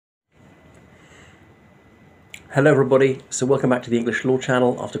Hello everybody, so welcome back to the English Law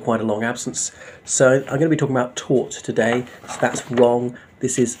Channel after quite a long absence. So I'm going to be talking about tort today, so that's wrong.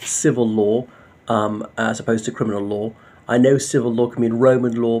 This is civil law as opposed to criminal law. I know civil law can mean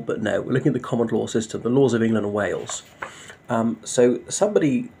Roman law, but no, we're looking at the common law system, the laws of England and Wales. So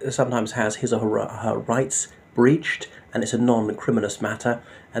somebody sometimes has his or her rights breached, and it's a non-criminous matter,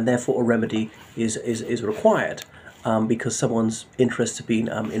 and therefore a remedy is required because someone's interests have been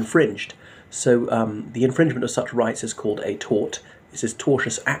infringed. So the infringement of such rights is called a tort. This is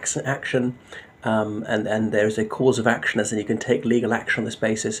tortious action, and there is a cause of action, as in you can take legal action on this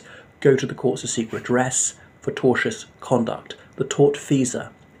basis, go to the courts to seek redress for tortious conduct. The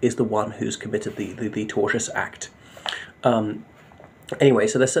tortfeasor is the one who's committed the tortious act. Anyway,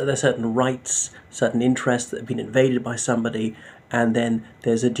 so there's certain rights, certain interests that have been invaded by somebody, and then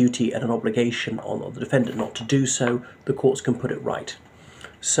there's a duty and an obligation on the defendant not to do so. The courts can put it right.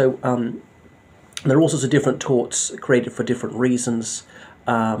 So there are all sorts of different torts created for different reasons.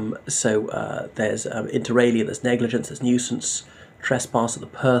 There's inter alia, there's negligence, there's nuisance, trespass of the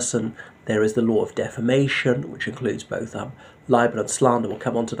person. There is the law of defamation, which includes both libel and slander. We'll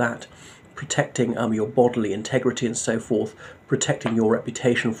come on to that. Protecting your bodily integrity and so forth, protecting your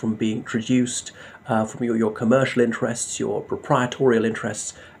reputation from being traduced, from your commercial interests, your proprietorial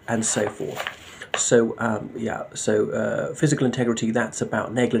interests, and so forth. So physical integrity, that's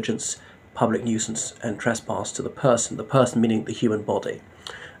about negligence, public nuisance, and trespass to the person meaning the human body.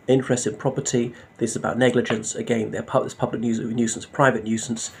 Interest in property, this is about negligence, again there's public nuisance, private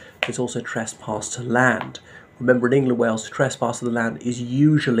nuisance. There's also trespass to land. Remember, in England and Wales, trespass to the land is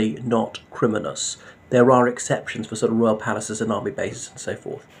usually not criminous. There are exceptions for sort of royal palaces and army bases and so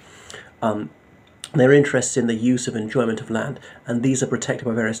forth. Their interests in the use of enjoyment of land, and these are protected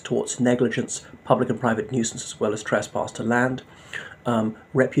by various torts: negligence, public and private nuisance, as well as trespass to land.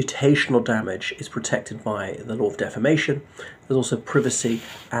 Reputational damage is protected by the law of defamation. There's also privacy,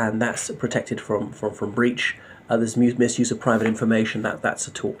 and that's protected from breach. There's misuse of private information, that's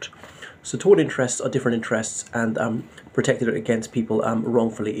a tort. So tort interests are different interests and protected against people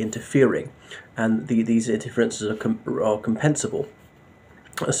wrongfully interfering, and these interferences are compensable.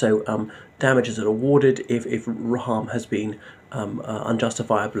 So damages are awarded if harm has been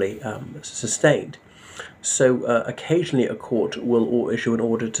unjustifiably sustained. So occasionally a court will issue an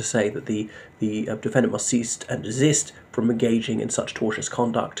order to say that the defendant must cease and desist from engaging in such tortious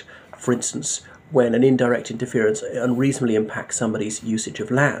conduct. For instance, when an indirect interference unreasonably impacts somebody's usage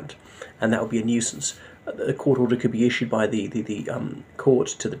of land, and that would be a nuisance. A court order could be issued by the court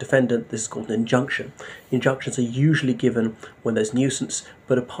to the defendant. This is called an injunction. Injunctions are usually given when there's nuisance,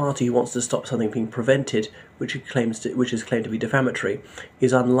 but a party who wants to stop something being prevented, which is claimed to be defamatory,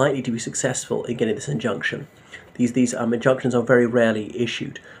 is unlikely to be successful in getting this injunction. These injunctions are very rarely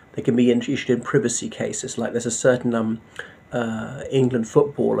issued. They can be issued in privacy cases, like there's a certain England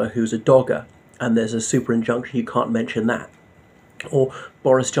footballer who's a dogger, and there's a super injunction, you can't mention that. Or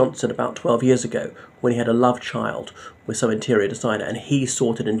Boris Johnson about 12 years ago, when he had a love child with some interior designer, and he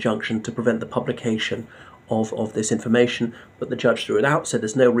sought an injunction to prevent the publication of this information, but the judge threw it out, said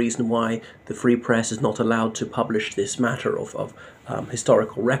there's no reason why the free press is not allowed to publish this matter of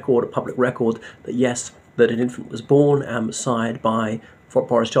historical record, a public record, that yes, that an infant was born sired by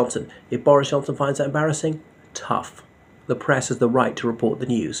Boris Johnson. If Boris Johnson finds that embarrassing, tough. The press has the right to report the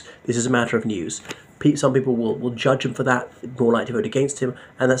news. This is a matter of news. Some people will judge him for that, more likely to vote against him,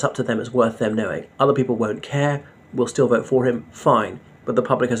 and that's up to them. It's worth them knowing. Other people won't care, will still vote for him, fine, but the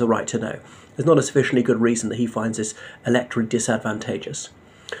public has a right to know. There's not a sufficiently good reason that he finds this electorally disadvantageous.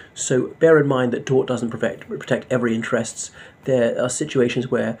 So bear in mind that tort doesn't protect every interest. There are situations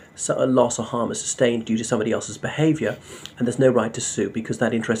where a loss or harm is sustained due to somebody else's behaviour, and there's no right to sue because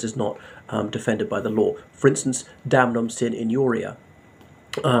that interest is not defended by the law. For instance, damnum sine injuria,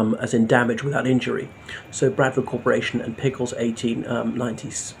 as in damage without injury. So Bradford Corporation and Pickles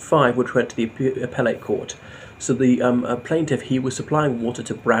 1895, which went to the appellate court. So the plaintiff, he was supplying water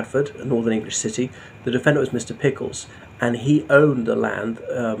to Bradford, a northern English city. The defendant was Mr. Pickles, and he owned the land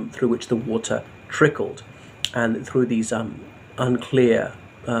through which the water trickled. And through these unclear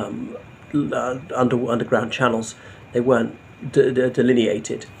underground channels, they weren't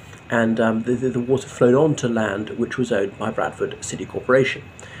delineated. And the water flowed onto land which was owned by Bradford City Corporation.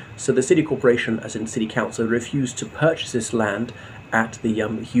 So the City Corporation, as in City Council, refused to purchase this land at the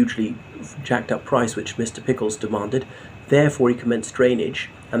hugely jacked up price which Mr. Pickles demanded. Therefore he commenced drainage,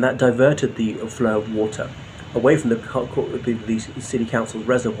 and that diverted the flow of water away from the City Council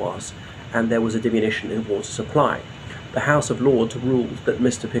reservoirs, and there was a diminution in water supply. The House of Lords ruled that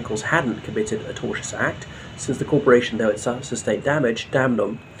Mr. Pickles hadn't committed a tortious act, since the corporation, though it sustained damage,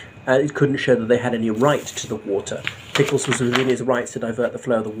 damnum, and it couldn't show that they had any right to the water. Pickles was within his rights to divert the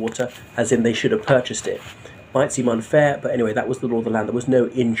flow of the water, as in they should have purchased it. Might seem unfair, but anyway, that was the law of the land. There was no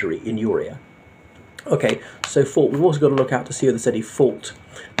injury in Uria. Okay, so fault. We've also got to look out to see if there's any fault.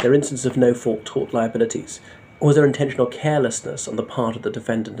 There are instances of no fault tort liabilities. Was there intentional carelessness on the part of the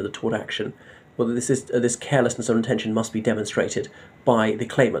defendant in the tort action? Well, this carelessness or intention must be demonstrated by the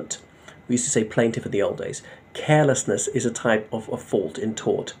claimant. We used to say plaintiff in the old days. Carelessness is a type of fault in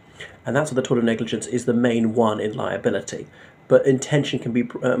tort, and that's what the tort of negligence is the main one in liability. But intention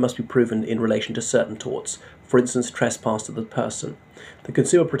must be proven in relation to certain torts. For instance, trespass to the person. The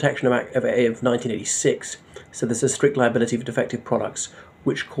Consumer Protection Act of 1986 said there's a strict liability for defective products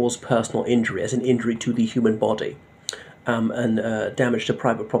which cause personal injury, as an injury to the human body, and damage to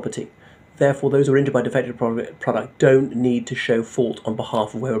private property. Therefore, those who are injured by defective product don't need to show fault on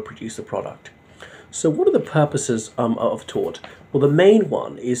behalf of whoever produced the product. So what are the purposes of tort? Well, the main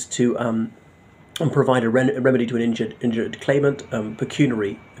one is to provide a remedy to an injured claimant,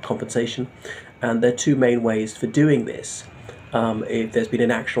 pecuniary compensation, and there are two main ways for doing this. If there's been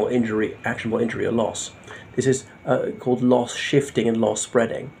an actionable injury or loss. This is called loss shifting and loss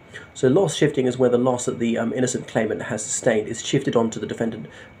spreading. So loss shifting is where the loss that the innocent claimant has sustained is shifted onto the defendant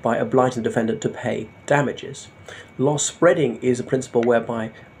by obliging the defendant to pay damages. Loss spreading is a principle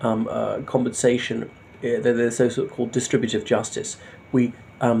whereby compensation, there's so-called distributive justice. We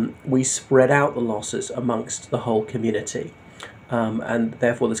spread out the losses amongst the whole community, and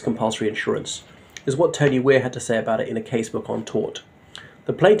therefore there's compulsory insurance. This is what Tony Weir had to say about it in a casebook on tort.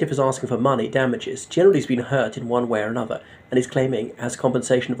 The plaintiff is asking for money damages. Generally he's been hurt in one way or another, and he's claiming as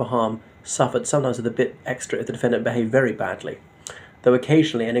compensation for harm suffered, sometimes with a bit extra if the defendant behaved very badly. Though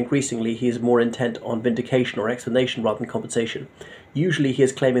occasionally and increasingly he is more intent on vindication or explanation rather than compensation. Usually he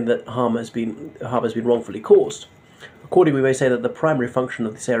is claiming that harm has been wrongfully caused. Accordingly, we may say that the primary function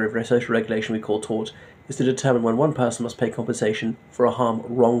of this area of social regulation we call tort is to determine when one person must pay compensation for a harm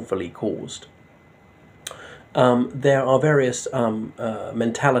wrongfully caused. There are various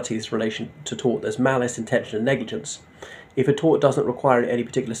mentalities in relation to tort. There's malice, intention, and negligence. If a tort doesn't require any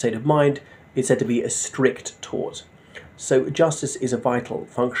particular state of mind, it's said to be a strict tort. So justice is a vital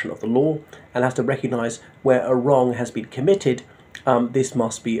function of the law and has to recognise where a wrong has been committed. This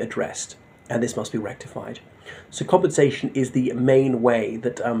must be addressed and this must be rectified. So compensation is the main way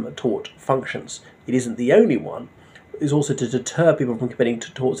that tort functions. It isn't the only one. It is also to deter people from committing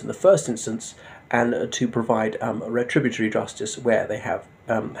torts in the first instance and to provide retributory justice where they have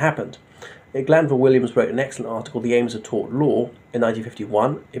happened. Glanville Williams wrote an excellent article, The Aims of Tort Law, in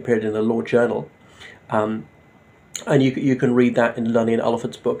 1951. It appeared in the Law Journal. And you can read that in Lunny and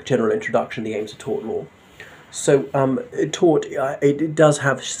Oliphant's book, General Introduction, The Aims of Tort Law. So tort, it does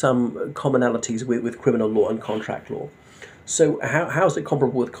have some commonalities with criminal law and contract law. So how is it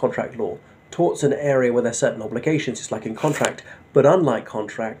comparable with contract law? Tort's an area where there are certain obligations, just like in contract, but unlike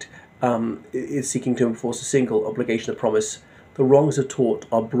contract, is seeking to enforce a single obligation of promise. The wrongs of tort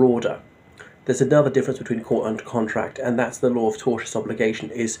are broader. There's another difference between court and contract, and that's the law of tortious obligation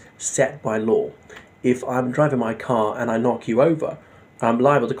is set by law. If I'm driving my car and I knock you over, I'm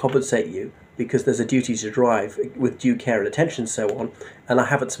liable to compensate you because there's a duty to drive with due care and attention and so on, and I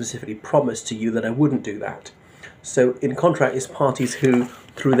haven't specifically promised to you that I wouldn't do that. So in contract, it's parties who,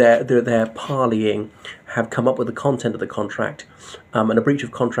 through their parleying, have come up with the content of the contract, and a breach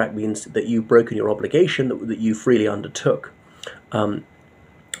of contract means that you've broken your obligation that you freely undertook.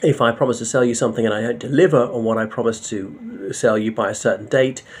 If I promise to sell you something and I don't deliver on what I promised to sell you by a certain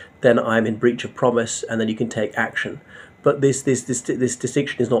date, then I'm in breach of promise, and then you can take action. But this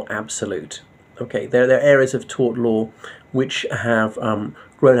distinction is not absolute. Okay, there are areas of tort law which have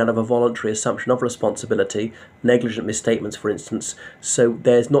grown out of a voluntary assumption of responsibility, negligent misstatements, for instance. So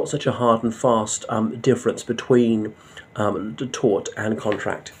there's not such a hard and fast difference between tort and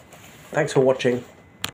contract. Thanks for watching.